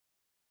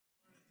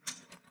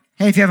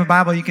Hey, if you have a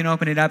Bible, you can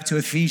open it up to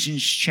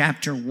Ephesians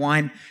chapter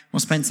 1.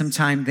 We'll spend some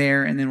time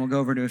there, and then we'll go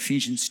over to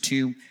Ephesians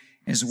 2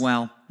 as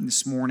well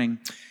this morning.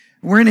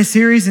 We're in a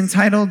series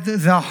entitled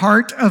The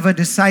Heart of a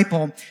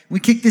Disciple. We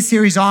kicked this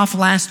series off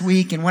last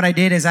week, and what I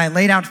did is I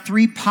laid out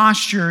 3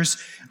 postures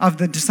of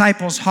the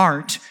disciple's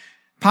heart.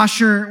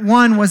 Posture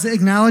 1 was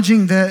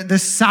acknowledging the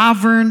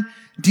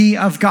sovereignty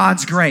of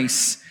God's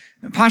grace.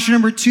 Posture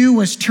number 2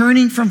 was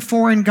turning from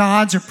foreign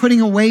gods or putting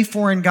away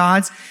foreign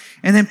gods.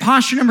 And then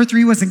posture number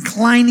 3 was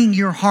inclining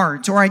your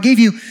heart. Or I gave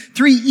you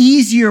 3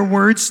 easier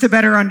words to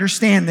better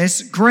understand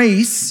this: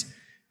 grace,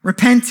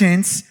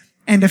 repentance,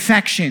 and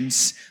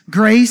affections.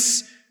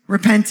 Grace,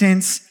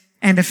 repentance,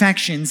 and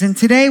affections. And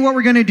today what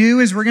we're going to do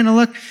is we're going to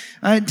look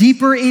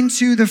deeper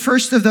into the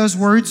first of those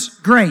words,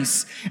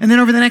 grace. And then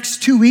over the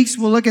next 2 weeks,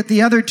 we'll look at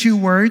the other 2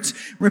 words,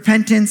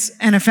 repentance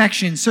and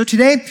affections. So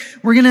today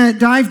we're going to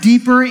dive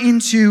deeper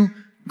into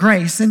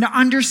grace and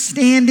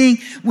understanding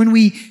when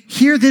we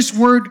hear this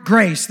word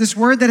grace, this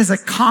word that is a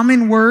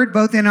common word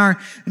both in our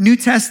New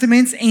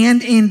Testaments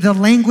and in the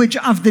language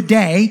of the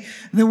day.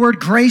 The word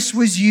grace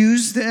was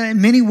used in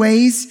many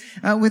ways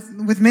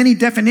with many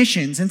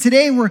definitions. And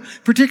today we're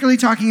particularly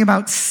talking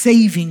about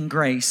saving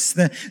grace,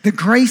 the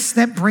grace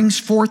that brings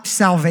forth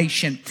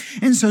salvation.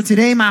 And so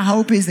today my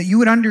hope is that you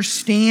would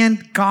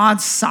understand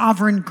God's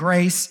sovereign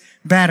grace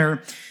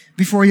better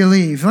before you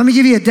leave. Let me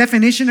give you a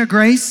definition of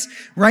grace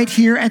right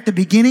here at the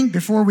beginning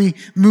before we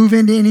move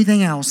into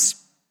anything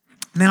else.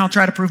 And then I'll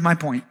try to prove my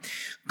point.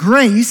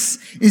 Grace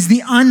is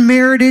the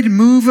unmerited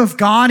move of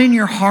God in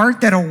your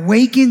heart that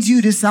awakens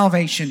you to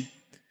salvation.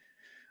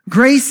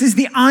 Grace is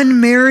the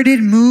unmerited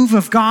move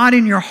of God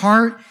in your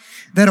heart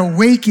that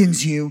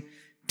awakens you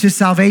to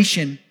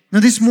salvation.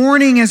 Now this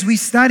morning as we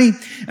study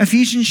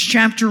Ephesians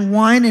chapter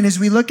 1 and as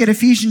we look at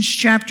Ephesians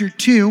chapter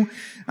 2,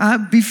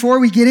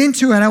 before we get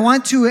into it, I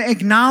want to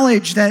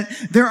acknowledge that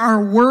there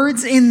are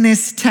words in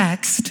this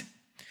text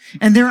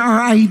and there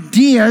are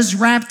ideas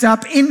wrapped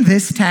up in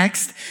this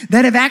text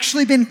that have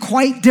actually been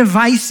quite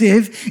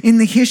divisive in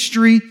the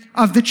history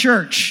of the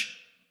church.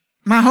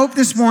 My hope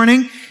this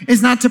morning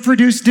is not to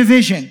produce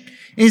division,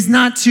 is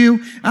not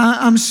to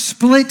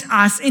split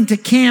us into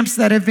camps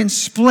that have been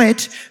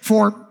split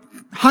for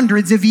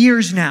hundreds of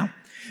years now.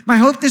 My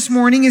hope this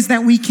morning is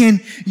that we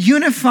can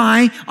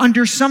unify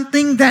under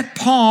something that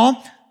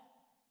Paul,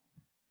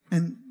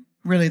 and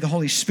really the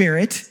Holy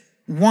Spirit,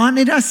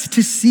 wanted us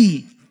to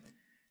see.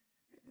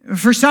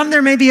 For some,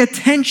 there may be a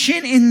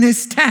tension in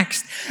this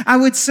text. I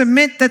would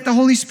submit that the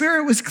Holy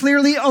Spirit was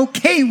clearly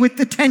okay with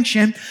the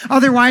tension.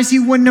 Otherwise, he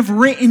wouldn't have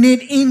written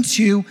it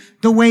into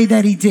the way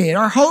that he did.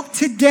 Our hope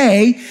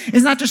today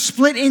is not to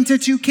split into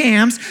 2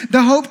 camps.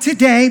 The hope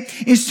today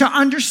is to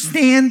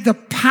understand the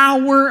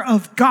power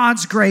of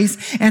God's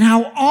grace and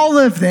how all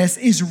of this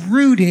is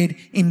rooted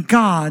in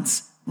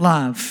God's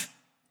love.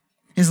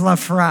 His love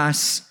for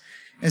us,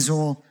 as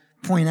we'll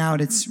point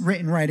out, it's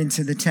written right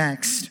into the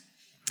text.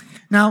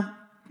 Now,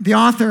 the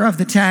author of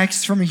the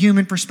text from a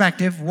human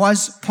perspective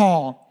was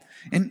Paul.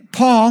 And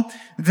Paul,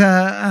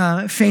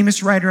 the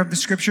famous writer of the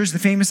scriptures, the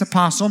famous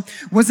apostle,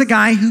 was a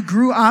guy who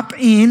grew up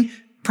in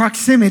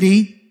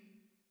proximity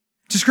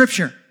to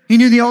scripture. He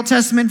knew the Old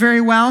Testament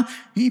very well.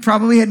 He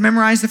probably had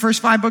memorized the first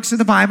 5 books of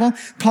the Bible.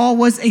 Paul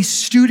was a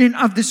student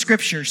of the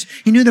scriptures.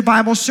 He knew the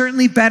Bible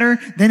certainly better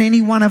than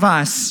any one of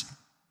us.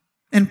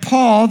 And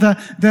Paul,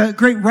 the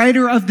great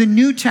writer of the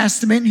New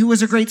Testament, who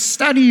was a great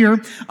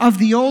studier of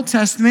the Old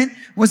Testament,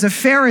 was a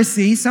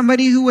Pharisee,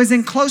 somebody who was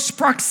in close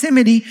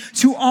proximity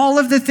to all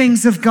of the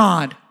things of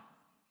God.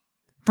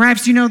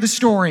 Perhaps you know the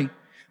story.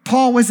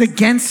 Paul was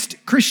against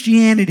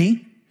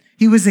Christianity.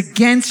 He was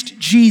against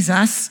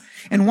Jesus.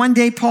 And one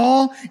day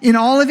Paul, in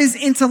all of his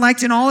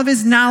intellect and all of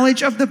his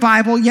knowledge of the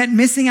Bible, yet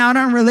missing out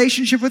on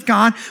relationship with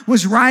God,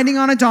 was riding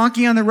on a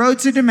donkey on the road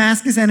to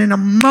Damascus. And in a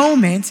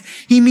moment,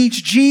 he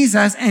meets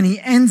Jesus and he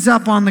ends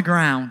up on the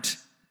ground.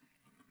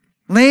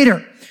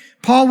 Later,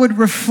 Paul would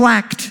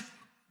reflect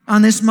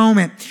on this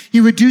moment.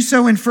 He would do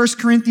so in 1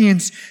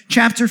 Corinthians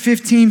chapter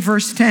 15,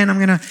 verse 10. I'm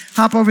going to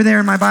hop over there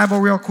in my Bible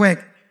real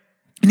quick.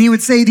 And he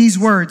would say these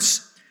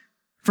words,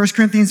 1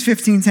 Corinthians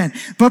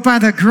 15:10. But by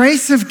the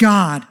grace of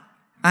God,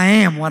 I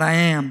am what I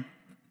am.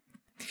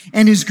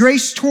 And his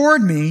grace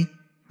toward me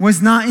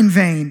was not in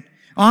vain.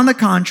 On the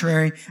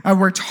contrary, I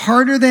worked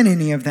harder than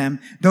any of them,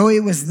 though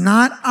it was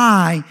not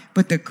I,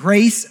 but the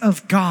grace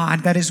of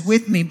God that is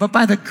with me. But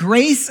by the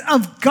grace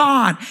of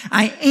God,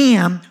 I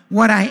am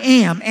what I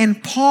am.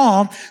 And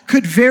Paul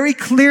could very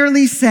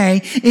clearly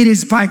say, it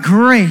is by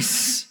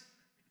grace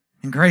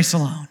and grace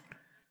alone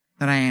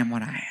that I am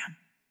what I am.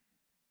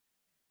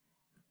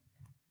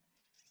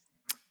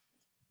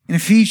 In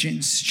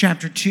Ephesians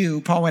chapter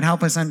 2, Paul would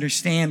help us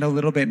understand a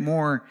little bit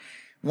more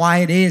why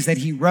it is that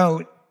he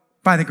wrote,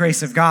 by the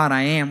grace of God,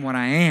 I am what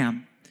I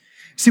am.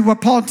 See,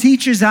 what Paul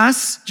teaches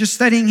us, just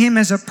studying him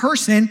as a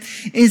person,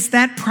 is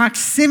that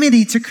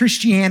proximity to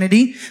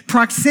Christianity,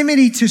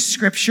 proximity to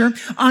Scripture,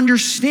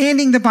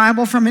 understanding the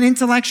Bible from an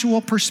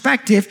intellectual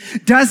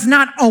perspective does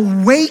not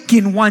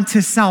awaken one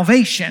to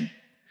salvation.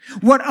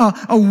 What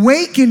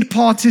awakened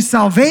Paul to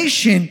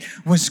salvation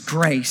was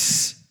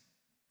grace.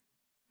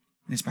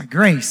 And it's by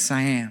grace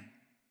I am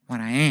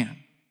what I am,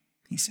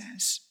 he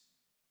says.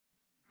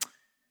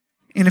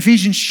 In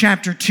Ephesians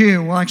chapter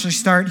 2, we'll actually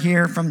start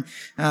here from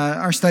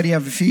our study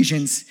of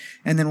Ephesians,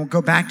 and then we'll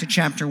go back to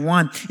chapter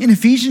 1. In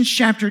Ephesians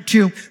chapter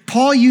 2,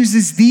 Paul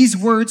uses these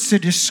words to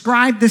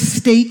describe the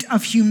state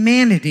of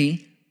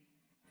humanity,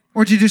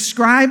 or to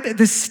describe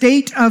the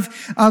state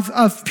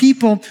of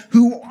people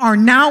who are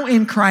now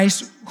in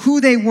Christ, who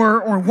they were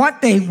or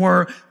what they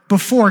were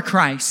before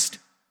Christ.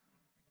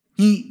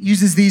 He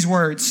uses these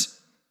words.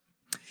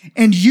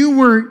 And you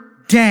were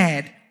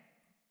dead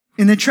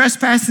in the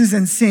trespasses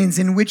and sins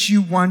in which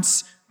you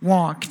once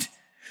walked.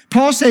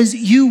 Paul says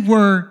you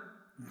were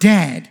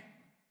dead.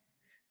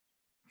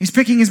 He's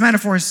picking his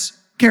metaphors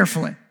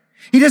carefully.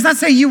 He does not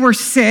say you were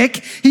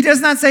sick. He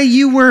does not say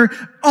you were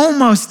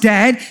almost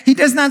dead. He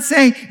does not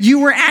say you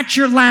were at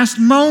your last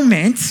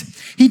moment.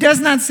 He does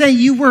not say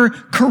you were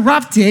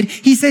corrupted.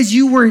 He says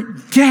you were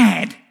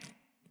dead.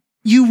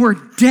 You were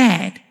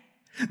dead.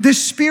 The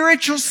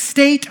spiritual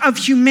state of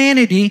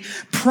humanity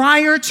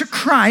prior to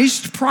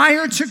Christ,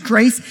 prior to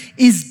grace,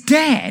 is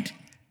dead.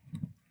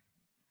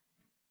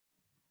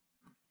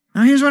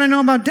 Now here's what I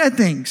know about dead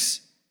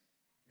things.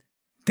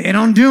 They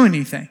don't do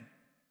anything.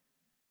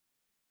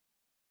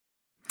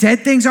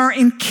 Dead things are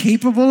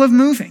incapable of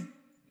moving.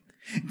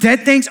 Dead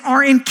things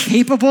are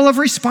incapable of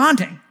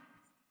responding.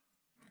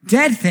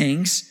 Dead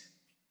things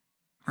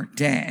are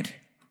dead.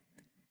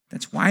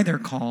 That's why they're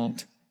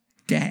called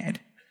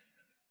dead.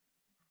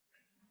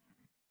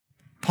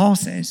 Paul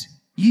says,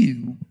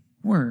 you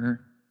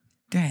were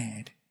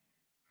dead.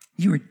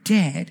 You were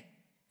dead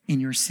in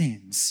your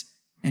sins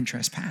and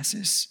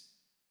trespasses.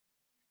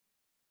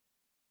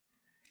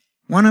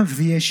 One of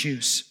the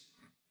issues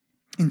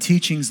in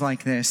teachings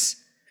like this,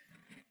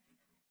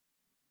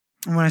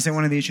 and when I say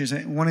one of the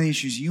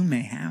issues you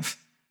may have,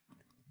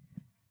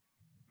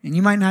 and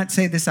you might not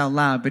say this out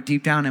loud, but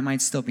deep down it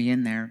might still be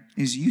in there,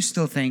 is you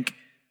still think,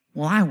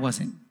 well, I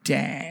wasn't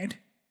dead.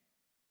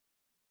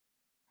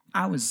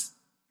 I was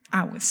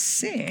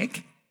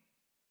sick.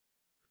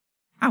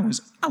 I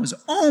was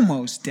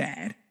almost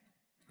dead,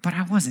 but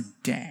I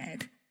wasn't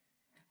dead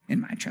in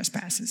my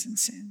trespasses and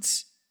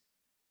sins.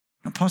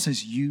 Now Paul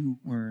says you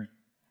were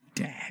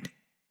dead.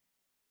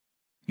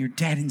 You're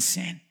dead in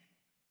sin.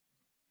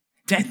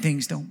 Dead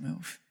things don't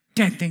move.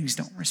 Dead things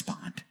don't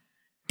respond.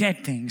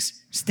 Dead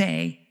things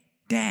stay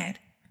dead.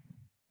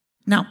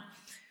 Now,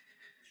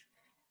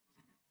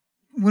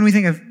 when we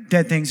think of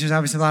dead things, there's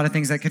obviously a lot of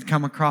things that could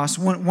come across.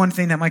 One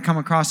thing that might come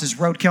across is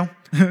roadkill,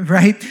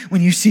 right?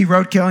 When you see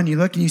roadkill and you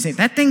look and you say,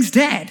 that thing's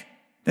dead.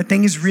 That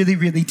thing is really,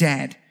 really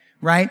dead,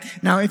 right?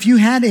 Now, if you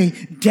had a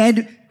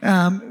dead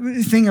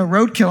thing of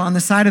roadkill on the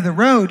side of the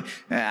road,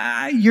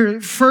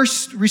 your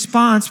first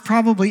response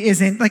probably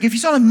isn't, like if you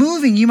saw it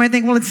moving, you might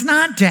think, well, it's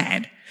not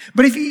dead.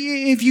 But if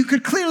you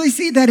could clearly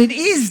see that it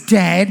is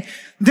dead,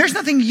 there's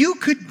nothing you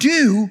could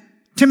do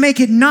to make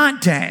it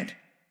not dead.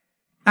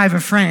 I have a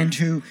friend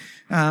who,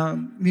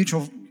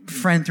 mutual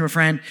friend through a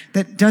friend,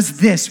 that does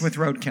this with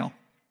roadkill.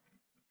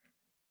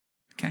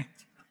 Okay.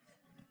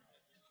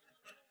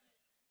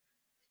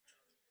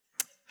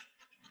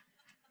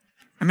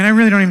 I mean, I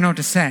really don't even know what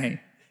to say.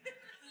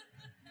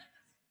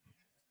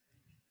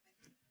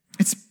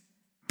 It's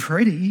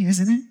pretty,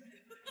 isn't it?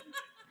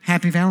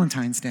 Happy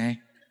Valentine's Day.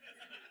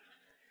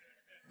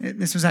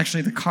 This was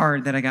actually the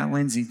card that I got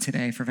Lindsay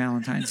today for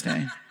Valentine's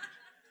Day.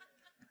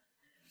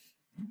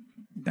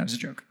 That was a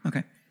joke.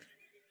 Okay.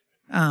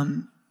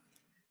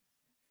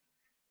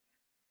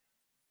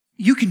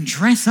 You can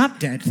dress up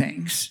dead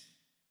things.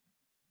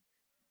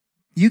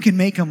 You can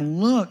make them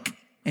look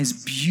as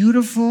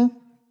beautiful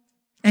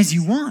as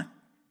you want.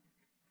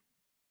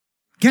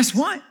 Guess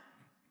what?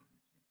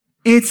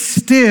 It's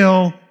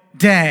still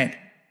dead.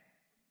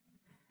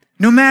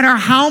 No matter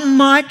how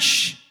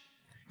much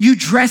you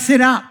dress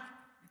it up,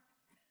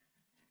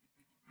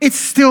 it's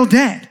still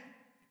dead.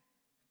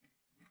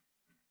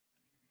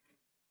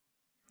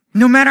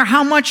 No matter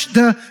how much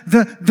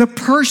the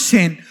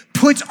person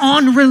puts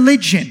on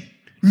religion,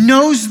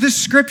 knows the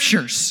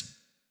scriptures,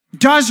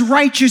 does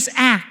righteous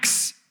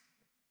acts,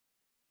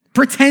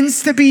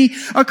 pretends to be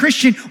a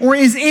Christian, or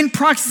is in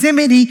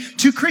proximity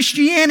to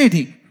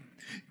Christianity.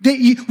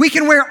 We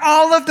can wear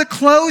all of the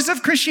clothes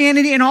of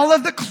Christianity and all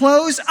of the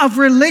clothes of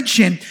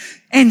religion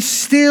and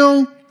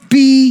still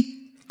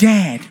be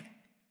dead.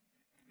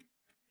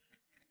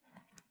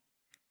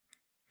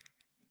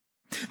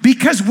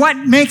 Because what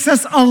makes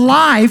us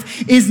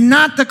alive is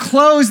not the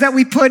clothes that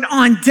we put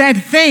on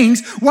dead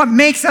things. What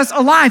makes us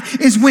alive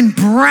is when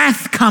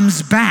breath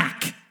comes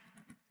back.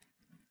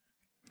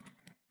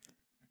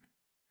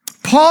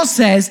 Paul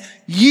says,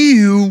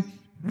 you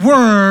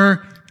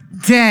were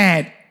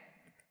dead.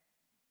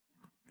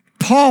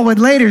 Paul would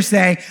later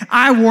say,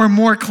 I wore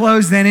more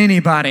clothes than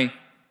anybody.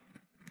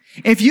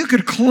 If you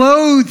could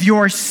clothe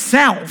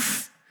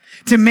yourself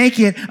to make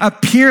it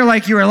appear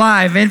like you were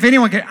alive, and if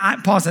anyone could,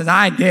 Paul says,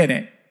 I did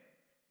it.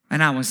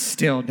 And I was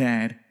still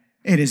dead.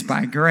 It is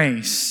by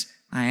grace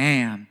I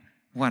am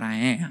what I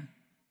am.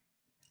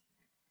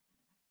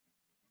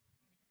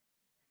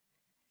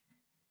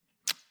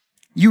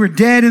 You were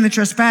dead in the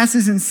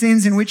trespasses and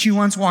sins in which you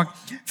once walked,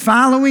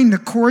 following the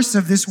course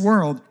of this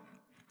world,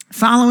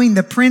 following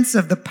the prince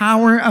of the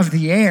power of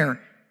the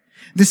air,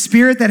 the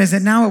spirit that is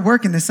now at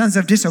work in the sons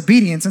of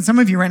disobedience. And some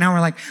of you right now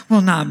are like,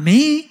 well, not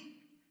me.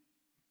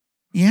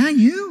 Yeah,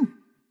 you.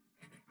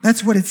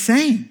 That's what it's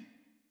saying.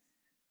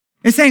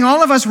 It's saying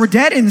all of us were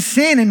dead in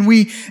sin, and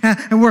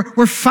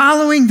we're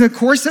following the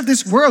course of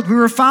this world. We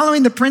were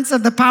following the prince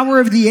of the power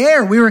of the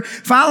air. We were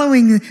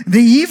following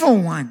the evil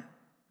one,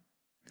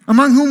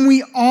 among whom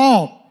we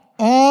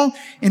all,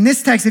 in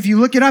this text, if you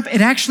look it up,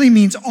 it actually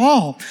means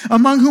all,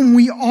 among whom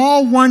we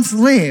all once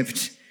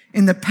lived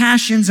in the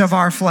passions of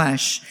our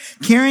flesh,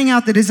 carrying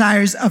out the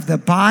desires of the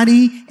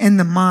body and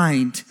the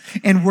mind,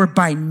 and were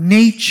by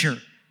nature,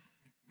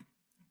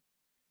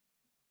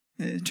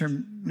 a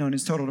term known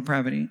as total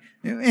depravity,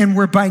 and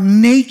were by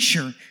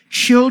nature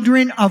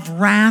children of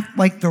wrath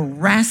like the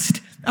rest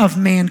of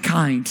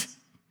mankind.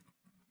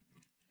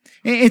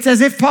 It's as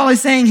if Paul is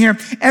saying here,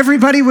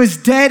 everybody was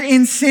dead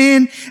in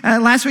sin.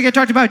 Last week I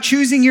talked about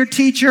choosing your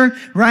teacher,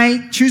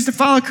 right? Choose to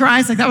follow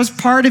Christ. Like that was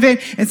part of it.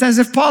 It's as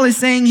if Paul is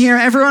saying here,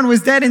 everyone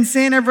was dead in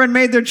sin. Everyone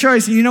made their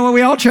choice. And you know what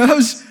we all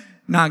chose?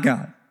 Not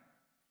God.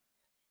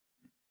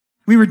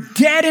 We were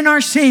dead in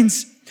our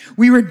sins.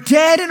 We were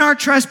dead in our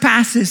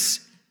trespasses.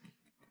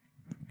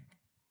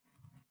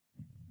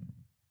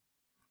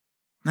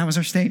 That was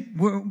our state.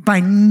 We're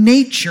by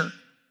nature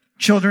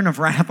children of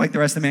wrath like the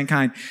rest of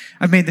mankind.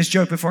 I've made this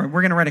joke before.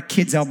 We're going to write a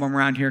kids album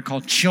around here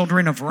called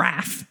Children of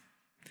Wrath.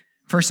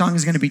 First song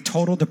is going to be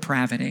Total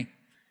Depravity.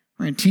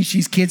 We're going to teach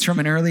these kids from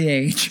an early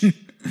age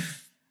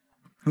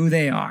who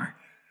they are.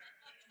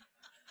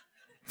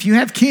 If you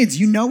have kids,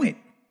 you know it.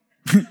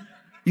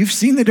 You've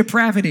seen the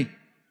depravity.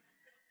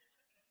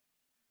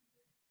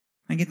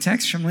 I get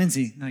texts from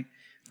Lindsay, like,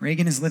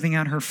 Reagan is living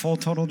out her full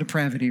total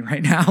depravity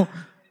right now.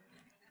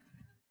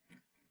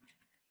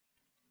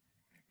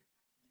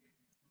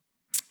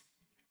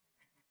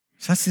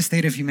 So that's the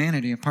state of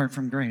humanity apart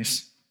from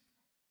grace.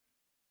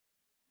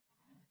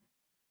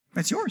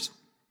 That's yours.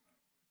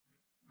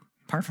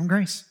 Apart from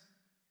grace.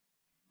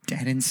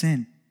 Dead in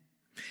sin.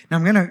 Now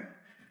I'm going to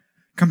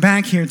come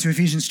back here to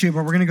Ephesians 2,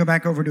 but we're going to go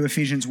back over to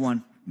Ephesians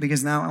 1,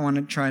 because now I want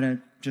to try to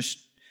just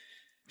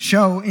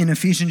show in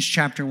Ephesians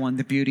chapter 1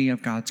 the beauty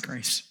of God's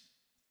grace.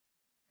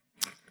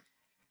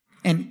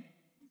 And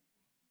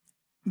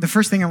the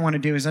first thing I want to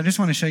do is I just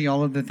want to show you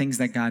all of the things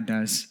that God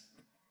does.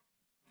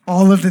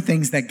 All of the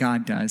things that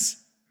God does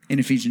in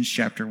Ephesians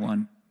chapter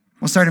 1.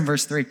 We'll start in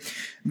verse 3.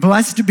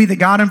 Blessed be the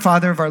God and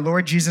Father of our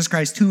Lord Jesus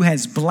Christ, who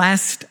has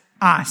blessed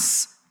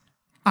us.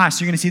 Us.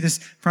 You're going to see this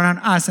pronoun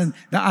us, and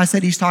the us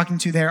that he's talking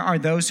to there are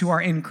those who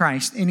are in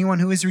Christ. Anyone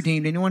who is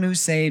redeemed, anyone who's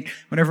saved,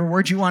 whatever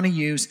word you want to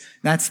use,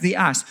 that's the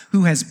us,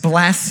 who has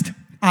blessed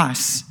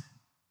us.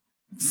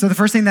 So the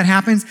first thing that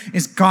happens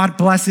is God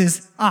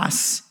blesses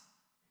us.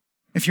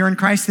 If you're in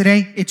Christ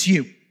today, it's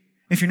you.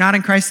 If you're not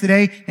in Christ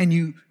today and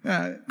you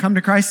come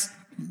to Christ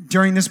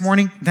during this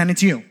morning, then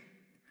it's you.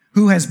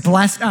 Who has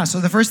blessed us.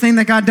 So the first thing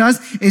that God does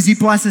is he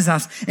blesses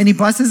us. And he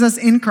blesses us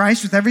in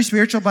Christ with every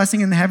spiritual blessing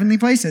in the heavenly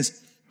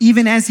places.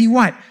 Even as he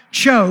what?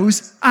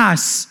 Chose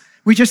us.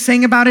 We just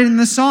sang about it in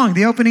the song,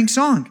 the opening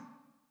song.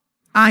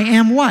 I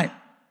am what?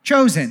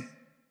 Chosen.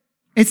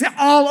 It's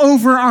all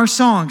over our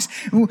songs.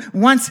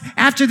 Once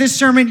after this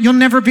sermon, you'll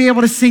never be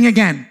able to sing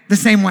again the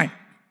same way.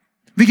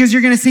 Because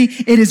you're going to see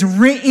it is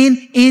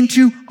written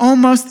into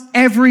almost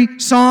every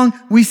song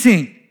we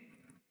sing.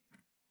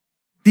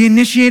 The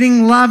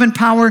initiating love and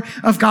power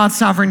of God's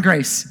sovereign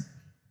grace.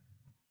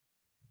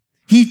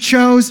 He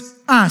chose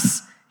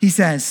us, he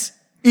says,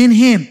 in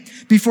him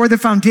before the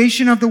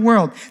foundation of the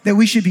world, that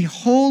we should be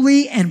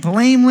holy and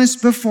blameless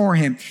before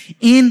him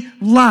in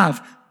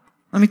love.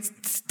 Let me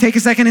take a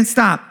second and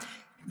stop.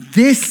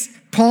 This,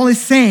 Paul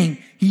is saying,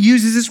 he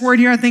uses this word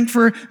here, I think,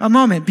 for a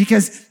moment,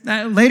 because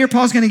later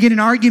Paul's going to get in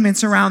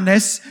arguments around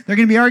this. There are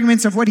going to be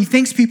arguments of what he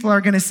thinks people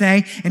are going to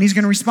say, and he's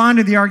going to respond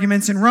to the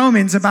arguments in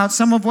Romans about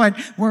some of what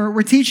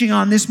we're teaching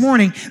on this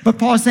morning. But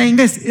Paul's saying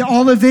this,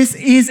 all of this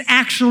is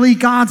actually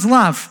God's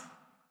love.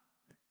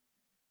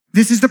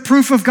 This is the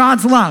proof of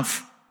God's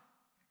love.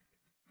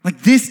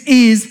 Like, this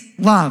is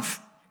love.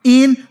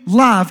 In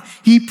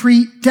love, he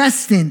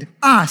predestined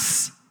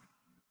us.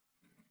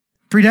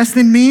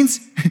 Predestined means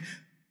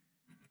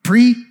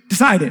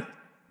pre-decided.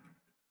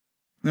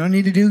 We don't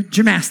need to do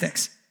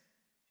gymnastics.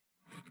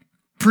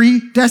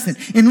 Predestined.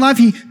 In love,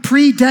 he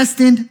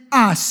predestined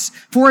us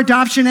for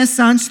adoption as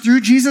sons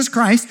through Jesus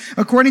Christ,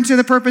 according to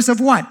the purpose of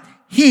what?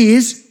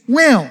 His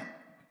will.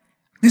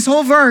 This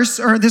whole verse,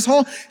 or this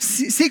whole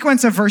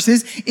sequence of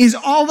verses, is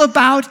all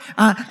about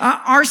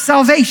our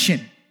salvation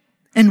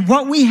and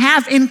what we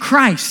have in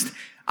Christ.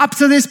 Up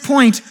to this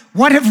point,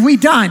 what have we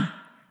done?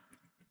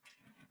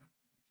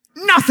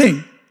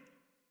 Nothing.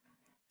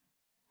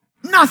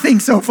 Nothing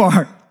so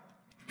far.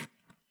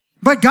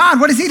 But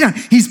God, what has he done?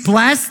 He's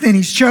blessed and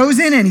he's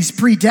chosen and he's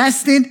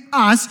predestined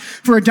us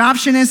for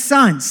adoption as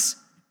sons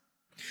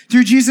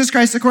through Jesus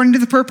Christ according to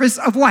the purpose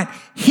of what?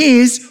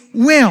 His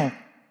will.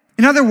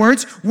 In other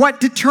words, what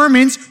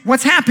determines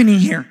what's happening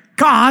here?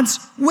 God's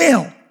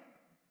will.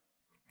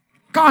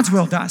 God's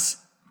will does.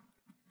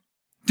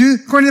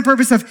 According to the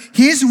purpose of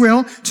His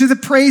will, to the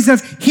praise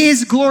of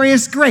His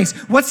glorious grace.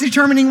 What's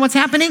determining what's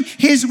happening?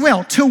 His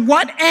will. To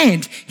what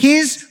end?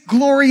 His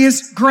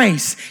glorious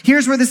grace.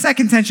 Here's where the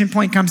second tension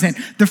point comes in.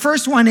 The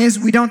first one is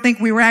we don't think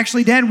we were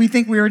actually dead. We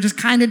think we were just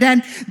kind of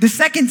dead. The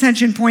second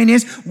tension point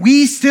is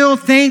we still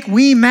think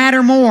we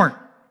matter more.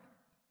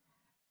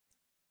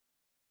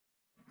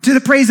 To the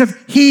praise of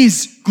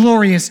His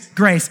glorious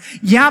grace.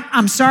 Yep,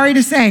 I'm sorry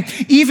to say,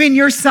 even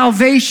your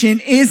salvation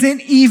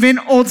isn't even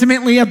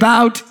ultimately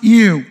about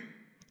you.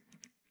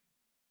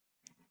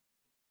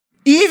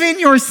 Even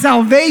your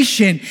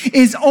salvation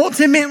is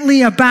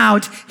ultimately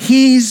about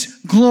His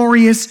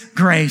glorious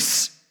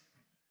grace.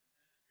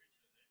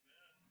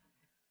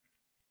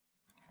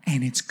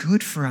 And it's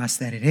good for us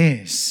that it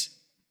is.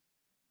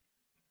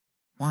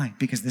 Why?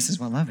 Because this is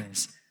what love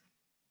is.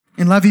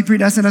 In love, He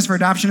predestined us for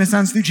adoption as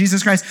sons through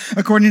Jesus Christ,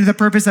 according to the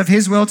purpose of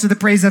His will, to the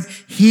praise of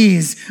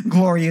His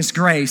glorious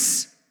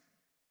grace.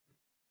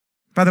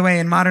 By the way,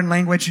 in modern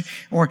language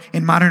or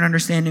in modern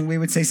understanding, we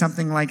would say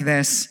something like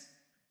this.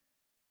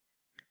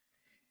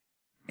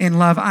 In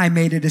love, I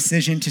made a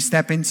decision to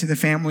step into the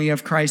family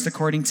of Christ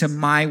according to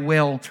my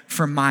will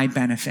for my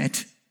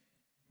benefit.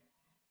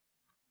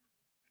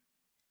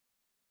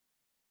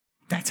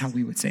 That's how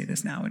we would say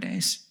this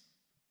nowadays.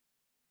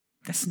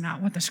 That's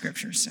not what the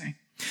scriptures say.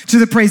 To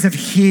the praise of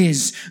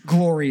His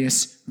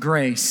glorious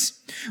grace,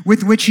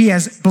 with which He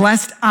has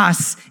blessed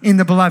us in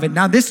the beloved.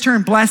 Now, this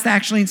term blessed,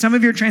 actually, in some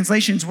of your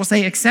translations will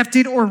say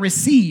accepted or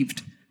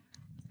received,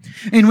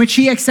 in which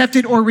He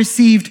accepted or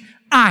received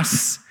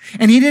us.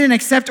 And He didn't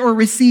accept or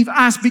receive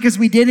us because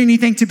we did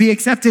anything to be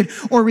accepted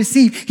or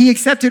received. He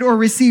accepted or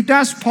received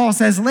us, Paul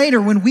says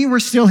later, when we were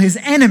still His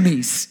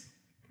enemies.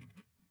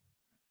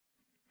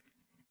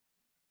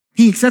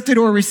 He accepted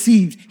or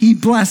received. He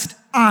blessed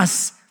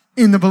us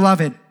in the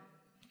beloved.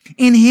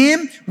 In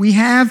Him, we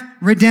have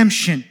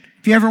redemption.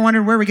 If you ever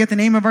wondered where we get the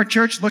name of our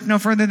church, look no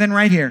further than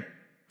right here.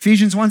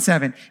 Ephesians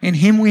 1:7. In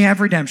Him, we have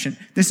redemption.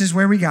 This is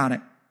where we got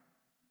it.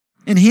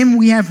 In Him,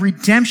 we have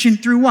redemption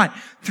through what?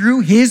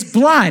 Through His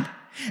blood.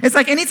 It's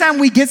like anytime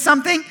we get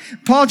something,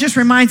 Paul just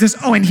reminds us,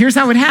 oh, and here's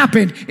how it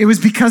happened. It was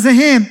because of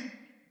Him.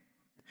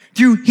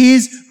 Through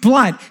His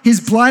blood.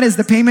 His blood is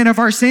the payment of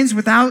our sins.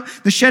 Without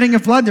the shedding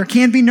of blood, there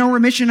can be no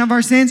remission of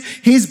our sins.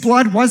 His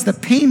blood was the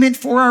payment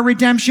for our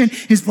redemption.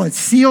 His blood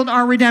sealed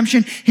our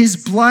redemption. His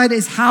blood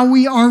is how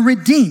we are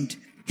redeemed.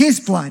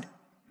 His blood.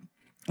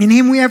 In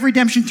Him we have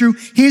redemption through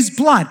His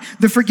blood,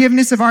 the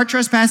forgiveness of our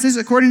trespasses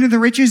according to the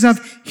riches of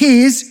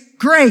His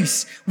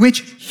grace,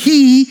 which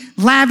He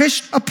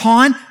lavished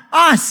upon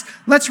us.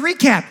 Let's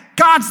recap.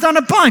 God's done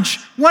a bunch.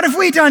 What have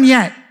we done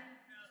yet?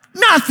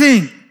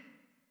 Nothing.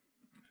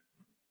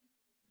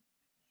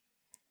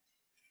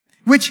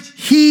 Which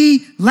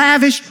He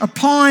lavished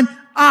upon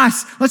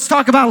us. Let's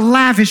talk about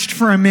lavished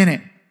for a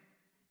minute.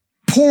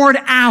 Poured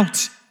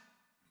out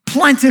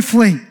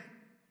plentifully.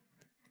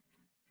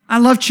 I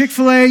love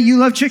Chick-fil-A. You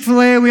love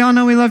Chick-fil-A. We all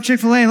know we love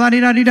Chick-fil-A.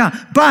 La-di-da-di-da.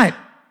 But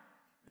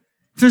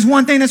if there's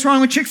one thing that's wrong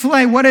with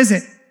Chick-fil-A, what is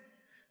it?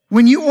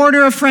 When you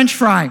order a French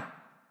fry,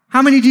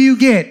 how many do you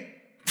get?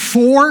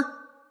 4?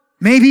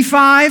 Maybe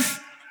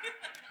 5?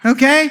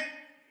 Okay?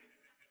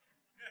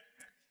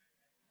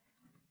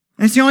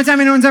 And it's the only time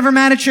anyone's ever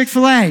mad at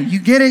Chick-fil-A. You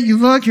get it, you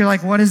look, you're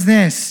like, what is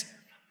this?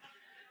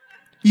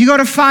 You go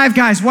to Five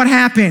Guys, what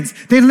happens?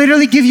 They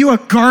literally give you a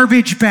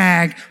garbage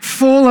bag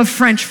full of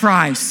French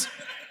fries.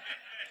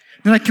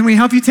 They're like, can we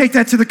help you take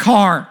that to the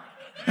car?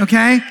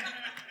 Okay?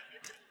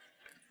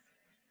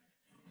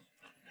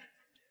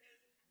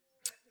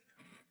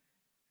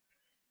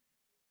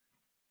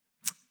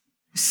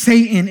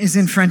 Satan is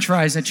in French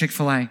fries at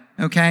Chick-fil-A,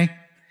 okay?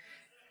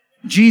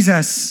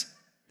 Jesus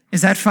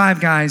is at Five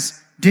Guys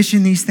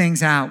dishing these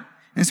things out. And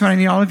that's what I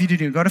need all of you to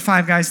do. Go to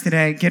Five Guys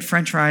today, get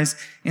French fries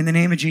in the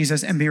name of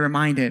Jesus, and be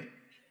reminded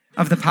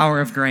of the power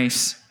of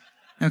grace,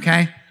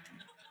 okay?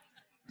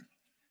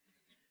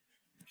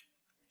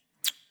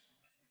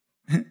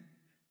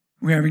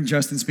 We're having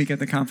Justin speak at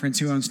the conference,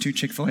 who owns 2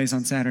 Chick-fil-A's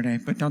on Saturday,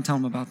 but don't tell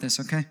him about this,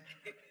 okay?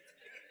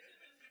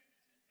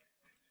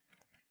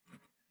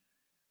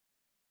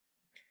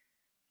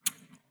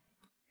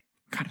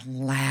 God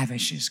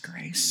lavishes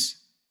grace.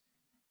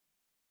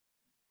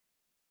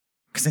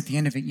 Because at the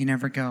end of it, you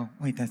never go,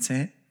 wait, that's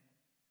it?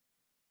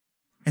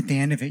 At the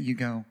end of it, you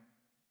go,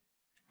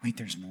 wait,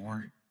 there's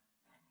more.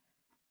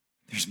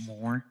 There's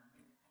more.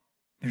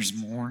 There's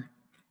more.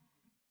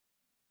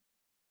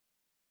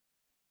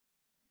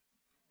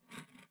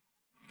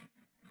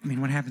 I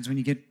mean, what happens when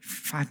you get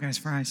Five Guys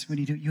fries? What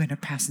do? You end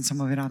up passing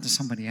some of it out to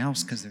somebody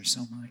else because there's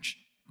so much.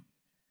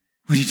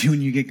 What do you do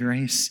when you get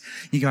grace?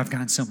 You go, I've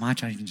gotten so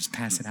much, I can just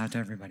pass it out to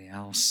everybody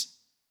else.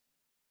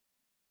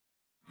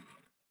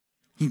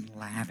 He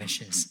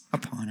lavishes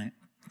upon it.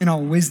 In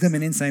all wisdom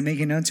and insight,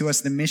 making known to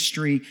us the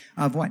mystery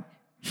of what?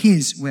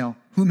 His will.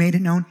 Who made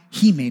it known?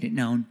 He made it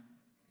known.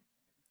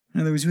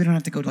 In other words, we don't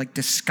have to go to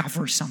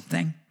discover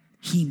something.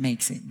 He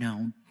makes it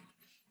known.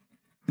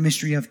 The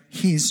mystery of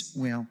his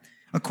will,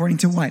 according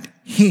to what?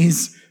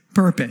 His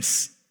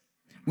purpose,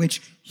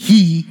 which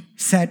he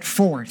set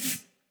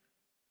forth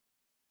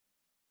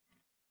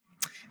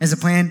as a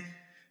plan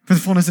for the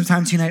fullness of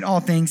time to unite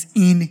all things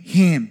in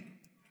him.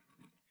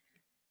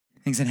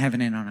 Things in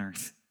heaven and on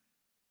earth.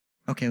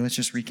 Okay, let's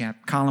just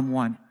recap. Column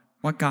 1,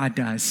 what God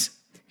does.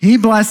 He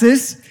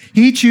blesses,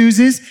 he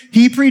chooses,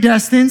 he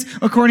predestines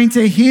according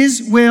to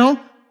his will,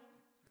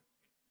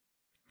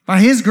 by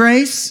his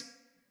grace,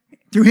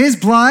 through his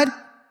blood,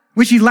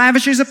 which he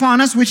lavishes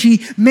upon us, which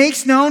he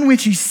makes known,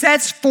 which he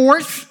sets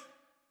forth,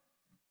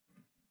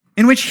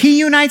 in which he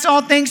unites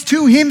all things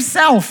to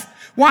himself.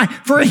 Why?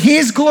 For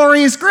his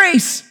glorious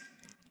grace.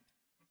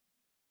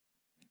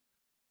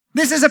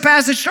 This is a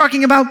passage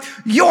talking about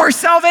your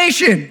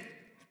salvation.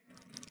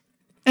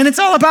 And it's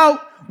all about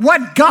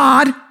what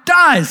God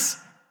does.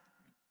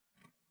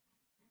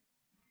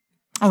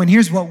 Oh, and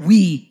here's what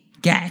we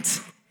get.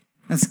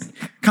 That's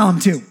column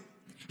 2.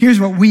 Here's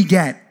what we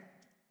get.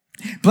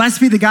 Blessed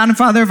be the God and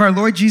Father of our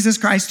Lord Jesus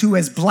Christ, who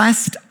has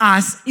blessed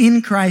us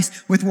in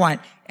Christ with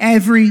what?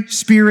 Every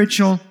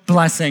spiritual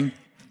blessing.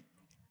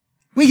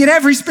 We get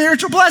every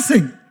spiritual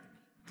blessing.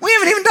 We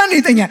haven't even done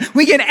anything yet.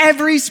 We get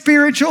every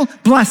spiritual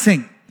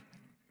blessing.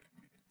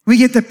 We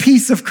get the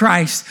peace of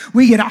Christ.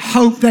 We get a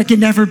hope that can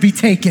never be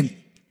taken.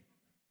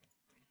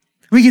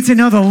 We get to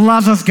know the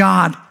love of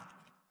God.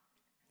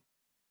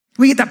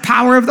 We get the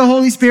power of the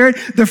Holy Spirit,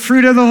 the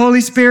fruit of the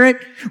Holy Spirit.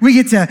 We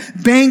get to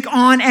bank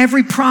on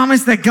every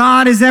promise that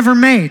God has ever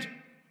made.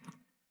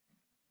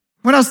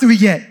 What else do we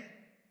get?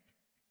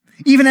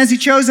 Even as he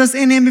chose us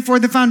in him before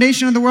the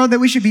foundation of the world, that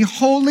we should be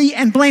holy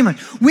and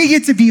blameless. We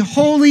get to be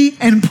holy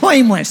and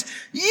blameless.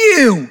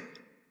 You,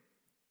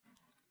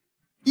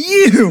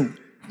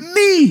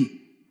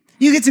 me.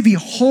 You get to be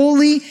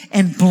holy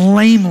and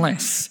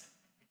blameless.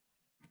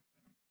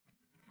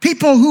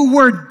 People who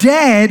were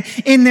dead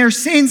in their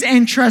sins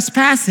and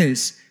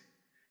trespasses.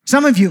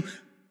 Some of you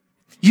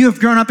have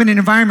grown up in an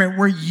environment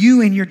where you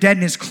in your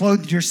deadness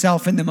clothed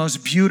yourself in the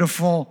most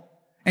beautiful,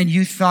 and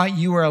you thought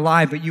you were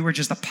alive, but you were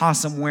just a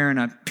possum wearing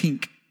a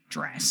pink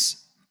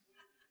dress.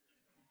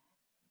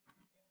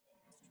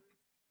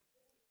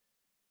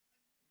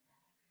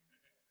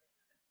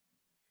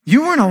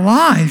 You weren't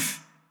alive.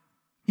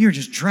 You were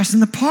just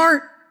dressing the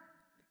part.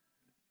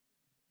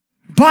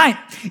 But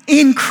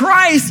in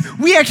Christ,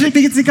 we actually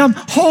get to become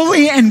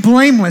holy and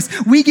blameless.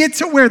 We get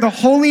to wear the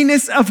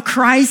holiness of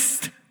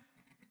Christ.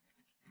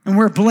 And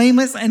we're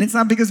blameless, and it's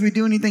not because we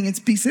do anything.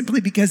 It's simply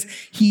because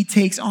he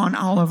takes on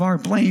all of our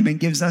blame and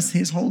gives us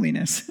his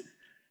holiness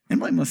and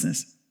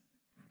blamelessness.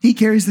 He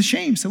carries the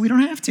shame, so we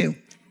don't have to.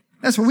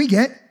 That's what we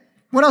get.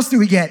 What else do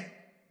we get?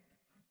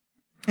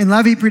 In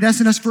love, he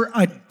predestined us for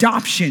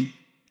adoption.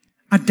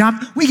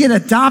 We get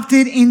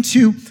adopted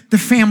into the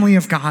family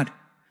of God.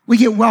 We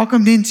get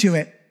welcomed into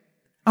it.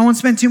 I won't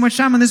spend too much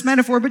time on this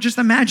metaphor, but just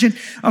imagine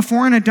a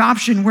foreign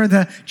adoption where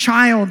the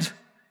child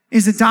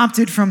is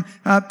adopted from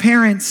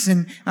parents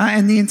and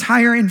the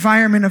entire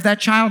environment of that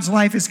child's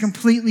life is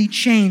completely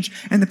changed.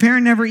 And the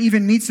parent never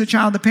even meets the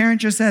child. The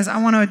parent just says,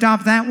 I want to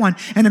adopt that one.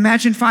 And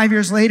imagine 5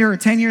 years later or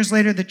 10 years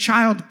later, the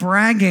child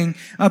bragging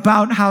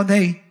about how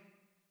they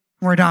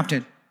were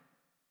adopted.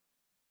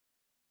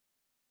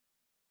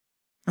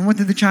 And what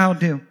did the child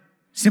do?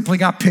 Simply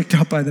got picked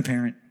up by the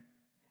parent.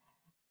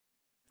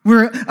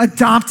 We're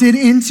adopted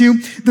into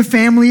the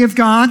family of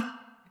God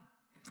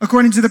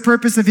according to the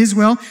purpose of his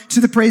will, to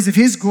the praise of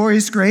his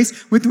glorious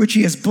grace with which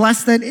he has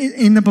blessed that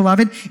in the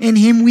beloved. In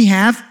him we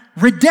have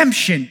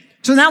redemption.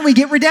 So now we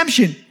get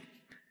redemption.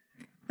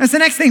 That's the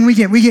next thing we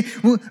get. We get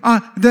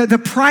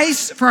the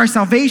price for our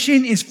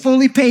salvation is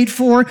fully paid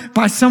for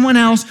by someone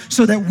else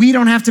so that we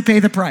don't have to pay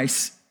the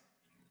price.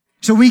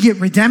 So we get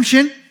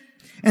redemption.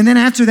 And then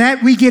after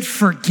that, we get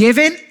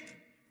forgiven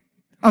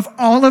of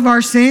all of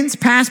our sins,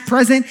 past,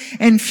 present,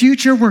 and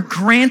future. We're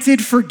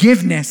granted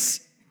forgiveness.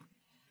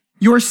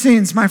 Your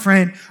sins, my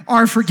friend,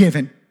 are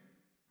forgiven.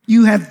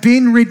 You have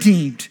been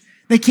redeemed.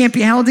 They can't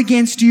be held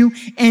against you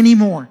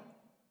anymore.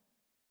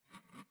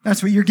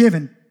 That's what you're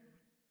given.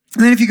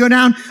 And then if you go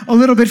down a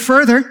little bit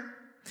further,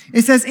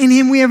 it says, in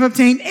him we have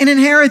obtained an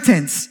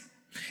inheritance.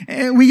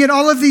 We get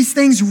all of these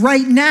things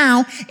right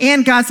now,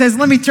 and God says,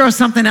 let me throw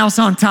something else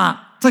on top.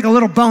 It's like a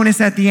little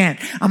bonus at the end.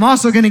 I'm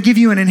also going to give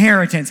you an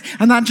inheritance.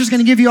 I'm not just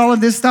going to give you all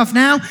of this stuff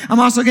now. I'm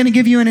also going to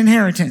give you an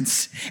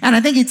inheritance. And I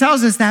think he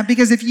tells us that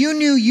because if you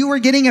knew you were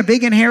getting a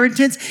big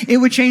inheritance, it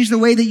would change the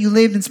way that you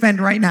lived and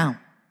spend right now.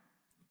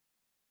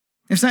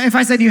 If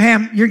I said to you, hey,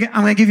 I'm going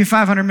to give you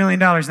 $500 million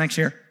next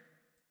year,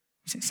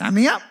 you say, sign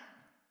me up.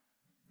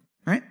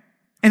 Right?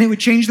 And it would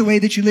change the way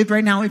that you lived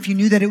right now if you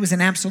knew that it was an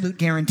absolute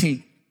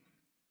guarantee.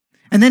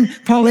 And then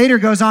Paul later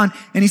goes on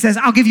and he says,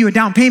 I'll give you a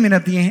down payment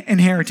of the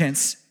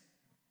inheritance.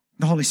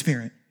 The Holy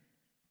Spirit.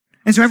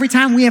 And so every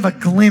time we have a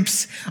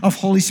glimpse of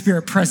Holy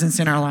Spirit presence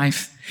in our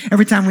life,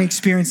 every time we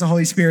experience the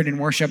Holy Spirit in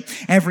worship,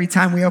 every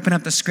time we open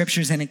up the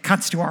scriptures and it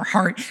cuts to our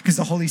heart because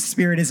the Holy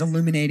Spirit is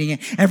illuminating it,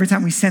 every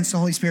time we sense the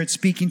Holy Spirit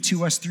speaking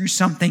to us through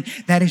something,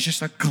 that is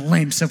just a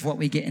glimpse of what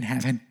we get in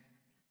heaven.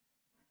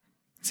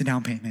 It's a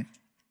down payment,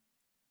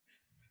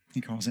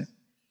 he calls it.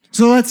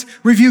 So let's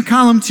review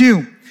column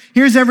 2.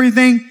 Here's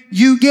everything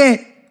you get.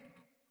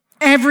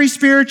 Every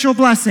spiritual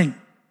blessing,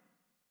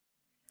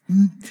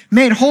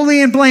 made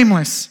holy and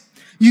blameless.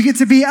 You get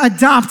to be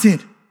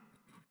adopted.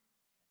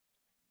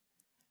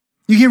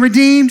 You get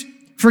redeemed,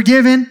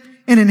 forgiven,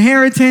 an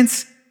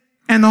inheritance,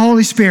 and the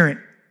Holy Spirit.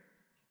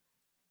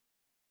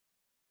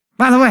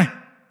 By the way,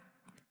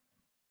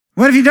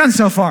 what have you done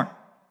so far?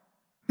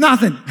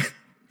 Nothing.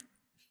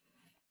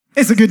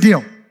 It's a good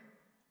deal.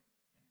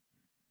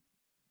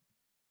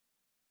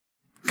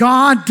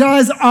 God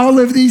does all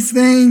of these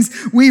things.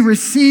 We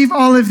receive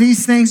all of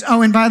these things.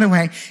 Oh, and by the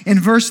way, in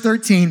verse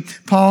 13,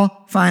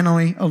 Paul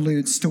finally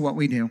alludes to what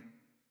we do.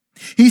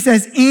 He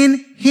says,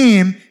 in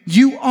him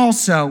you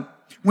also,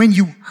 when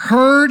you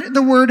heard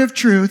the word of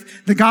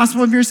truth, the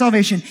gospel of your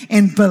salvation,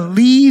 and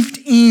believed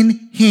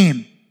in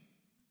him.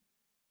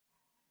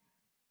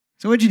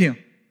 So what'd you do?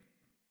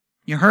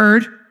 You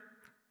heard?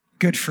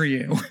 Good for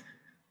you.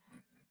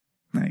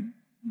 Like,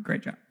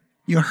 great job.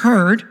 You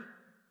heard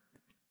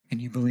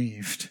and you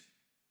believed.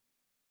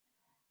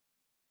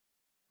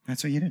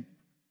 That's what you did.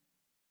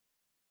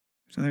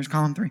 So there's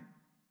column 3.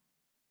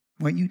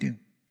 What you do. And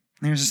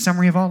there's a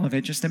summary of all of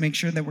it just to make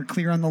sure that we're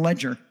clear on the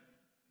ledger.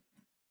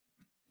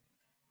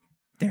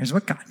 There's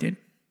what God did.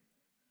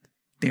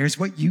 There's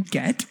what you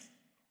get.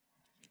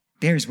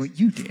 There's what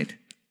you did.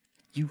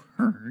 You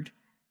heard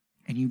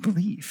and you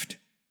believed.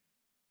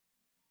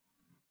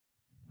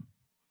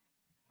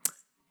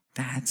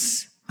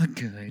 That's a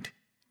good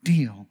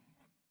deal.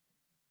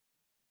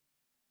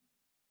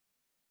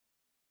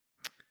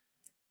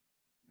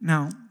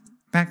 Now,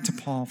 back to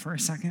Paul for a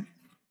second.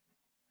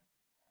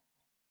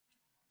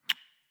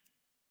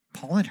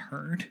 Paul had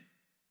heard.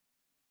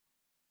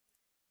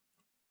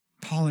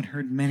 Paul had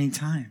heard many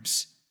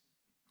times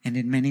and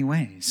in many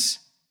ways.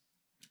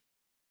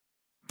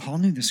 Paul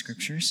knew the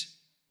scriptures.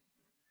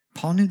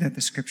 Paul knew that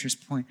the scriptures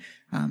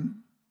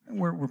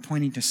were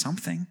pointing to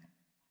something.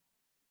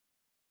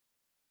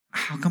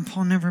 How come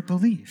Paul never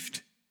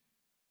believed,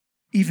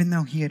 even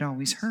though he had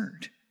always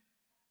heard?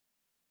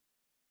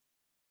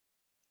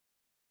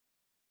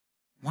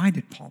 Why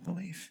did Paul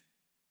believe?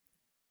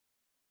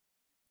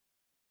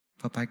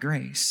 But by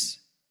grace,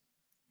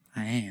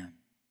 I am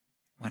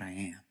what I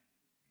am.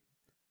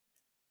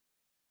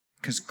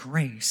 Because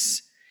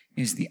grace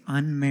is the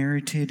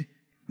unmerited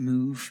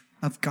move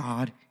of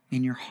God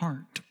in your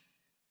heart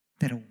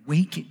that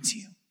awakens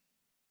you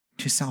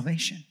to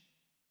salvation.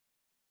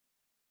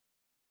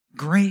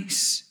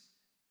 Grace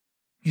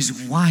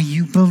is why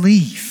you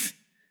believe.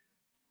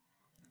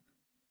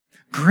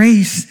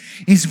 Grace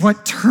is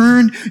what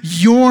turned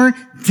your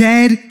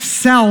dead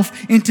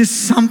self into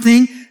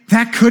something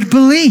that could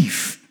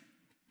believe.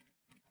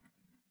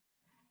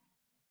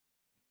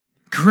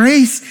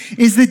 Grace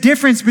is the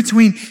difference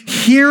between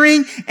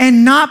hearing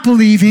and not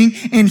believing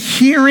and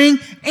hearing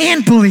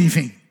and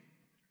believing.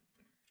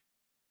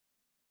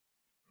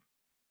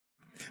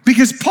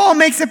 Because Paul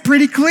makes it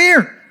pretty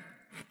clear.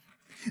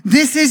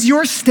 This is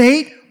your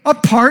state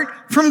apart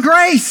from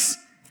grace.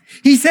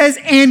 He says,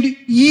 and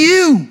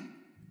you.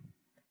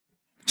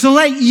 So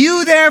let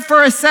you there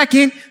for a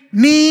second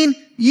mean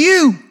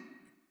you.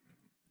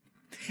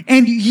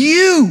 And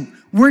you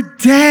were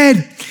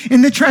dead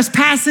in the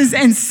trespasses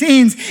and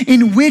sins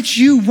in which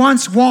you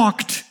once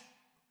walked,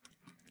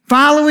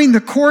 following the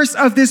course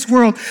of this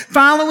world,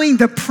 following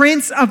the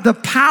prince of the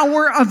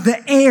power of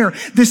the air,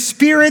 the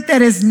spirit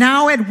that is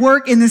now at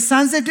work in the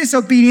sons of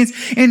disobedience,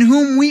 in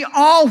whom we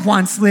all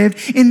once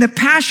lived in the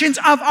passions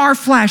of our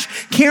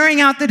flesh,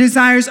 carrying out the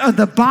desires of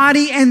the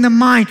body and the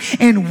mind,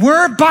 and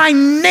were by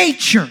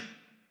nature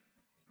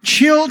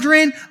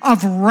children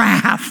of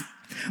wrath,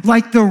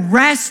 like the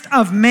rest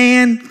of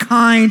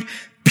mankind.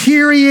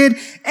 Period.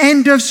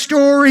 End of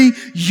story.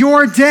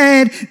 You're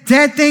dead.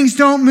 Dead things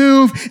don't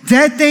move.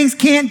 Dead things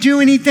can't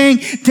do anything.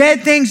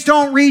 Dead things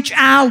don't reach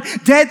out.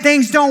 Dead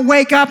things don't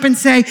wake up and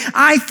say,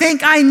 I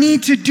think I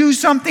need to do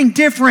something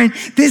different.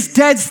 This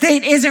dead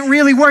state isn't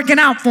really working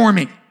out for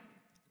me.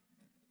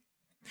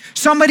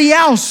 Somebody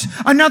else,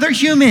 another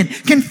human,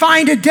 can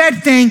find a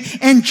dead thing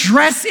and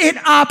dress it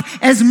up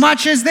as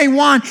much as they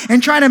want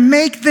and try to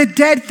make the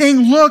dead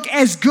thing look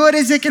as good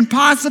as it can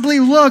possibly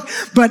look,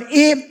 but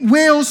it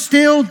will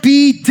still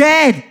be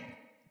dead.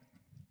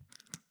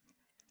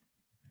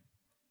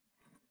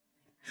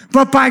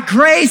 But by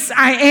grace,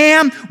 I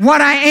am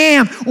what I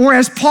am. Or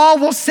as Paul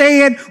will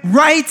say it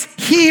right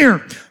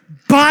here,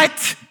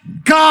 but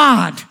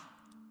God.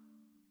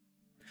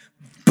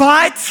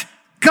 But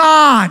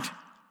God.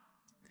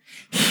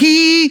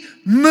 He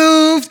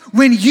moved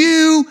when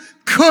you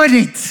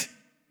couldn't.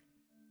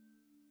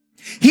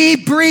 He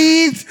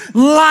breathed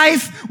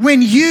life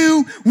when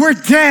you were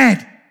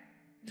dead.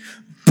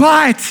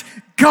 But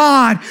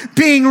God,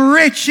 being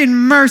rich in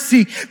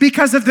mercy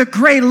because of the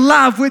great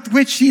love with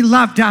which he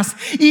loved us,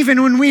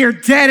 even when we are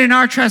dead in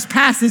our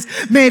trespasses,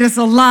 made us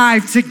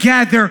alive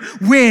together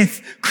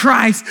with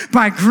Christ.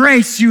 By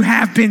grace you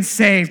have been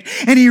saved.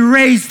 And he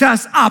raised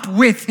us up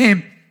with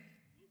him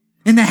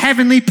in the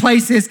heavenly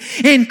places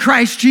in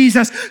Christ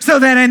Jesus, so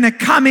that in the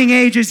coming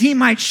ages he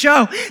might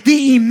show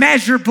the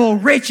immeasurable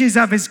riches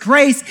of his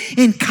grace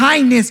in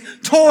kindness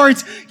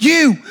towards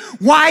you.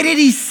 Why did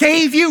he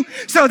save you?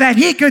 So that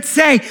he could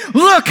say,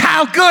 look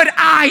how good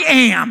I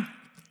am.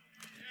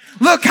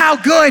 Look how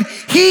good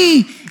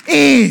he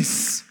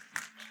is.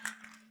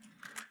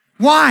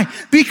 Why?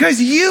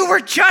 Because you were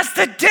just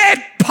a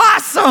dead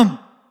possum.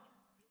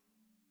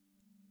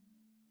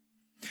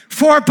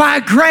 For by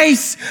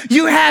grace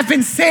you have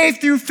been saved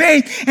through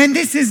faith, and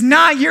this is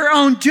not your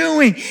own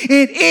doing.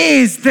 It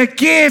is the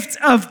gift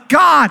of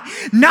God,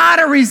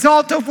 not a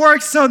result of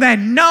works, so that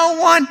no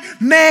one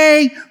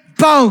may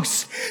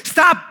boast.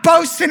 Stop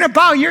boasting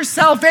about your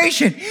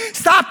salvation.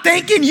 Stop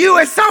thinking you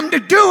have something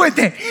to do with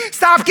it.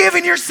 Stop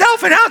giving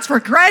yourself an ounce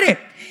for credit.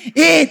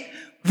 It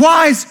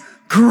was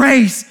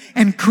grace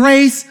and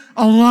grace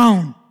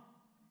alone.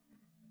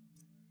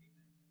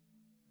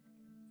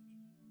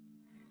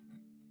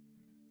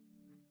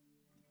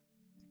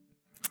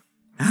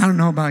 I don't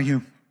know about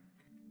you,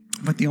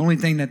 but the only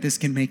thing that this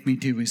can make me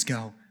do is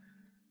go,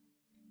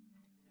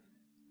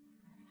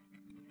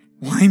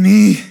 why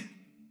me?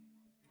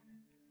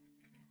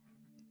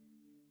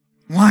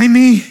 Why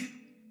me?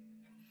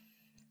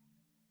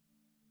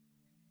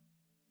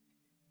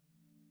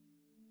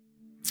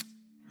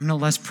 I'm no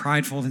less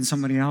prideful than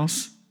somebody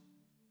else.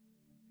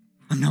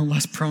 I'm no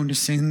less prone to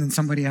sin than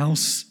somebody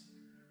else.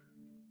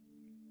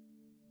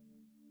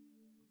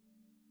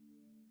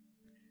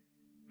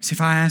 See,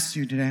 if I asked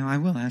you today, I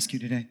will ask you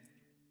today,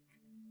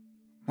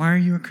 why are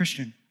you a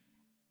Christian?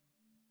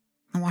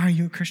 Why are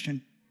you a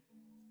Christian?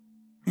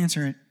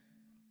 Answer it.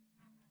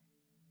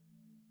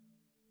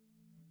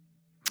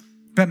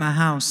 Bet my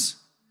house,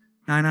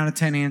 9 out of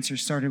 10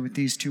 answers started with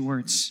these 2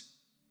 words.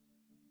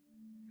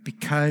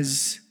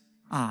 Because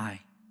I.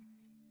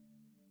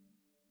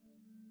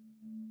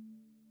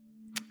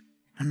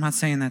 I'm not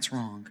saying that's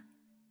wrong.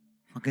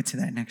 I'll get to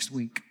that next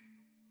week.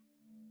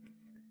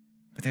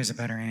 But there's a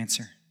better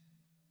answer.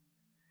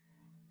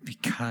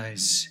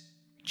 Because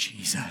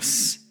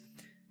Jesus,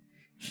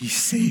 he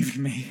saved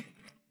me.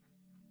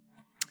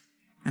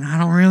 And I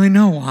don't really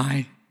know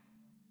why,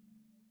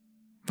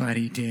 but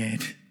he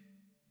did.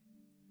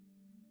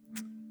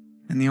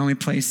 And the only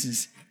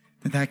places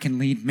that can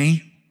lead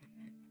me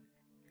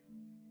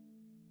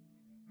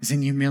is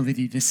in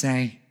humility to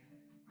say,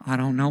 I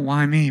don't know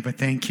why me, but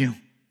thank you.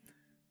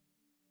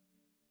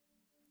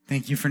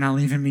 Thank you for not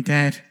leaving me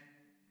dead.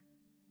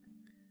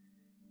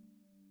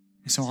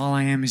 And so all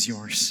I am is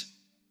yours.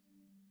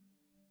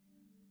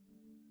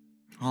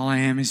 All I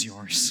am is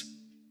yours.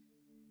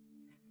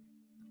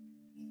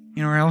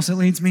 You know where else it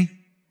leads me?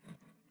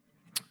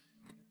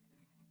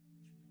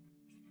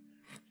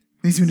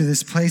 It leads me to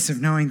this place of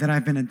knowing that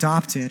I've been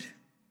adopted.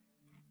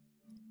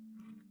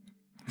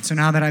 And so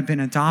now that I've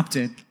been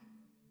adopted,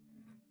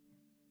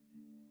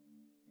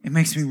 it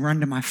makes me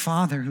run to my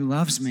Father who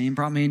loves me and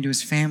brought me into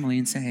his family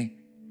and say,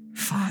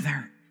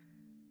 Father,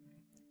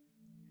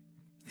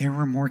 there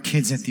were more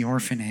kids at the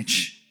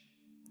orphanage.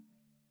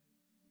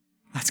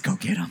 Let's go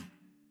get them.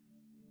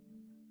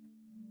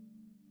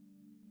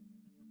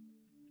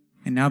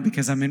 And now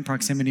because I'm in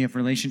proximity of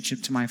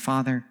relationship to my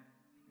Father,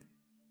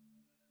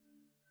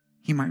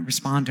 he might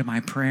respond to my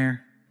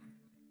prayer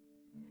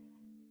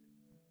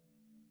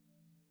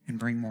and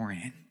bring more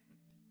in.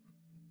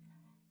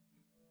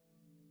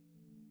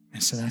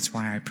 And so that's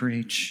why I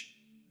preach.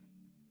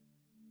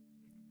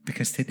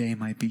 Because today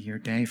might be your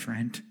day,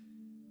 friend.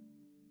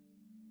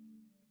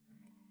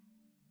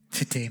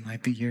 Today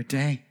might be your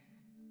day.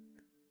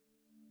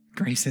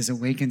 Grace has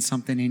awakened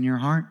something in your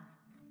heart.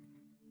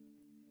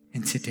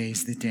 And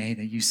today's the day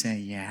that you say,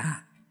 yeah,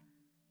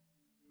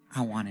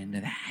 I want into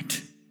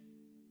that.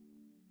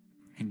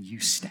 And you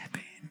step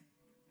in.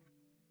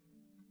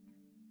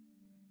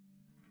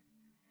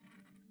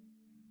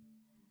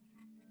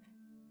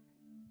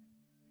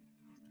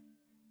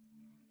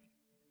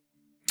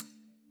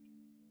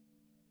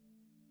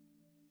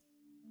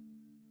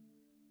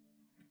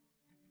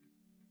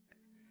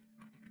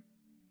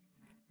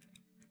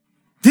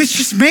 This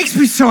just makes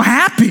me so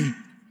happy.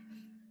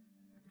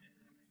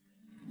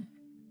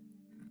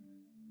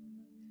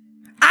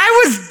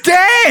 I was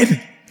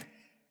dead,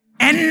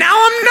 and now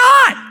I'm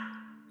not.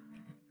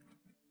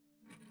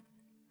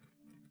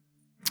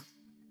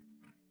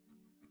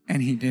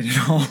 And he did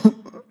it all.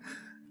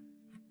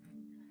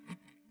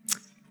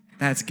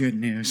 That's good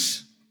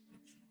news.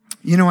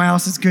 You know why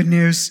else it's good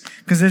news?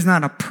 Because there's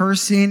not a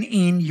person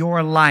in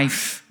your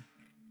life.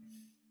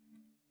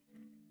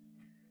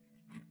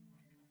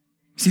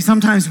 See,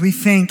 sometimes we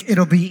think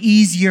it'll be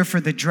easier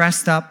for the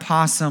dressed up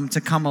possum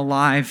to come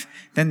alive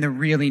than the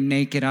really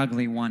naked,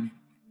 ugly one.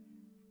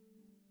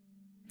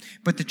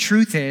 But the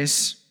truth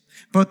is,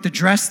 Both the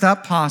dressed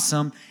up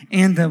possum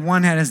and the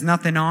one that has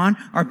nothing on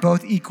are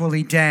both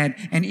equally dead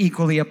and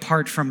equally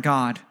apart from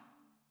God.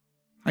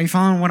 Are you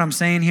following what I'm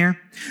saying here?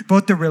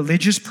 Both the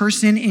religious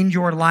person in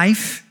your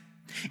life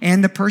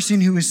and the person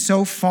who is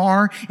so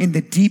far in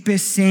the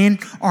deepest sin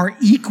are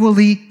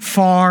equally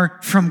far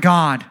from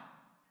God.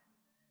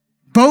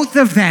 Both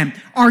of them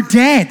are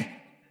dead.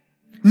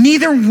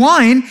 Neither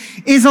one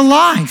is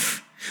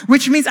alive,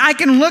 which means I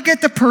can look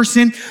at the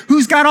person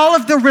who's got all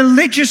of the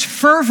religious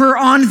fervor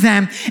on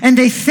them and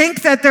they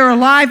think that they're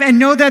alive and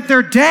know that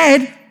they're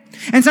dead.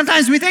 And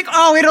sometimes we think,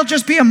 oh, it'll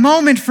just be a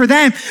moment for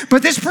them.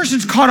 But this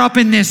person's caught up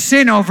in this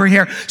sin over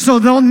here. So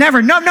they'll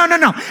never, no.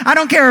 I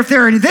don't care if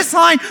they're in this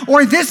line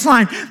or this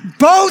line.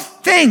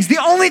 Both things. The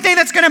only thing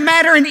that's going to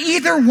matter in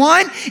either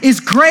one is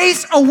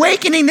grace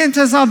awakening them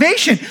to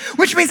salvation,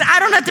 which means I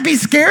don't have to be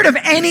scared of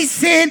any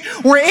sin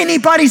or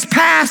anybody's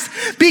past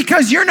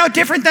because you're no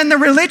different than the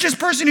religious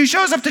person who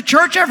shows up to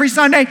church every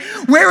Sunday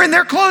wearing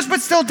their clothes but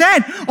still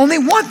dead. Only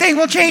one thing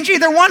will change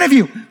either one of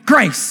you: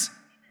 grace.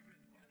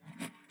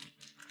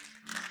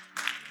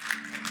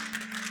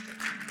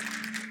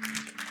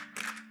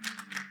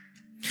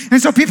 And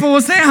so people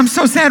will say, I'm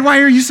so sad. Why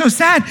are you so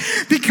sad?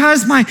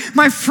 Because my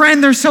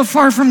friend, they're so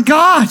far from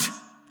God.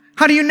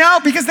 How do you know?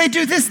 Because they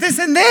do this, this,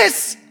 and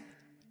this.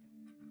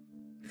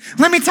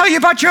 Let me tell you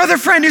about your other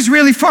friend who's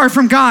really far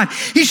from God.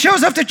 He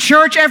shows up to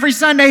church every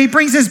Sunday. He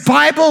brings his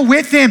Bible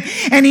with him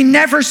and he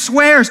never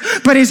swears,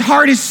 but his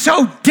heart is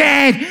so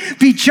dead.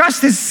 Be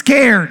just as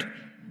scared.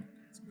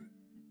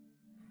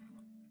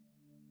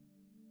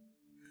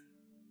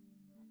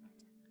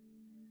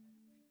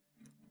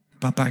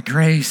 But by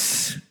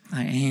grace,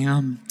 I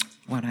am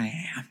what I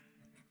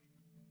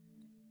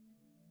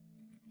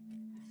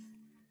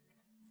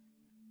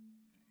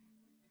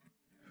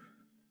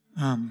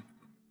am.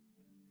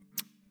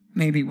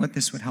 Maybe what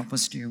this would help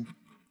us do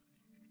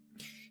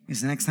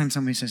is the next time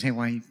somebody says, hey,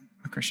 why are you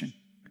a Christian?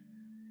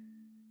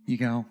 You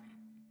go,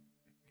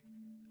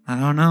 I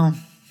don't know,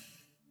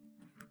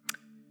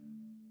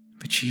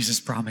 but Jesus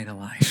brought me to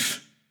life.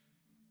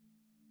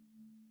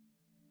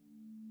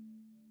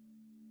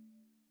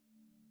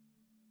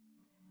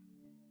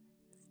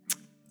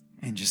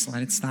 And just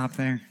let it stop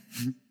there.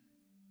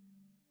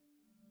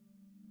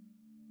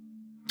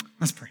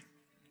 Let's pray.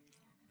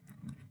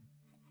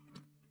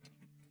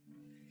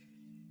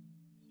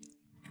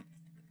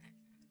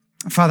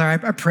 Father, I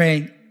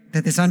pray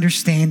that this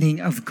understanding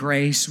of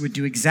grace would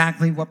do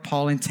exactly what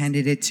Paul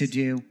intended it to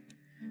do,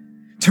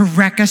 to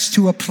wreck us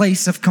to a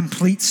place of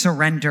complete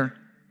surrender,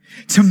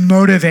 to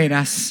motivate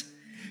us,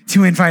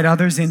 to invite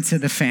others into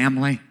the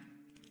family,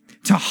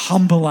 to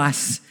humble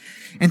us,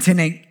 and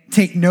to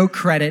take no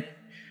credit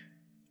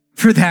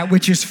for that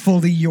which is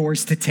fully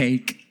yours to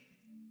take.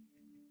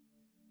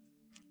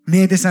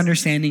 May this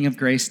understanding of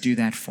grace do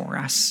that for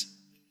us.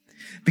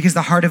 Because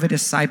the heart of a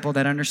disciple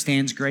that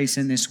understands grace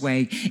in this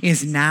way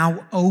is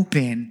now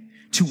open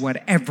to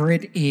whatever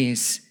it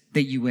is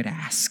that you would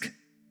ask.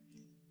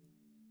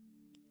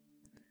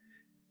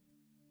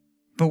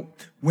 But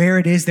where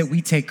it is that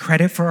we take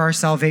credit for our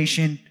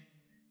salvation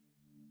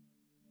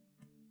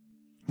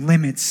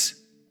limits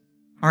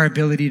our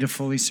ability to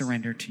fully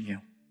surrender to you.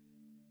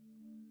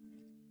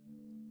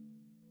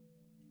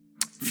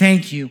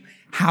 Thank you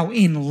how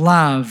in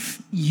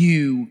love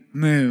you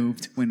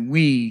moved when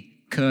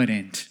we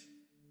couldn't.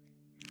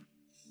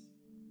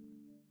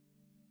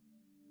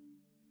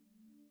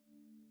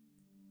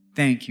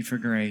 Thank you for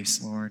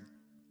grace, Lord.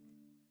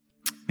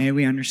 May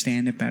we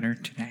understand it better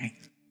today.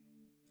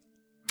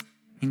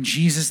 In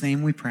Jesus'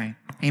 name we pray.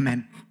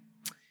 Amen.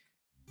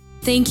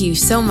 Thank you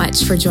so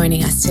much for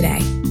joining us today.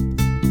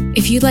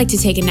 If you'd like to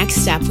take a next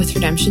step with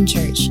Redemption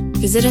Church,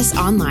 visit us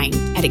online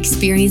at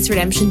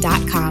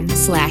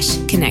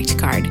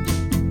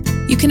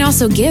experienceredemption.com/connectcard. You can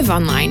also give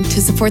online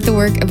to support the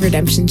work of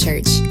Redemption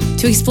Church.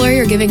 To explore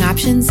your giving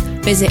options,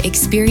 visit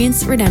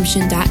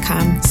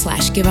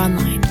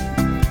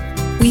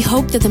experienceredemption.com/giveonline. We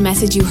hope that the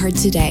message you heard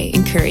today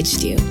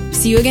encouraged you.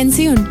 See you again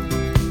soon.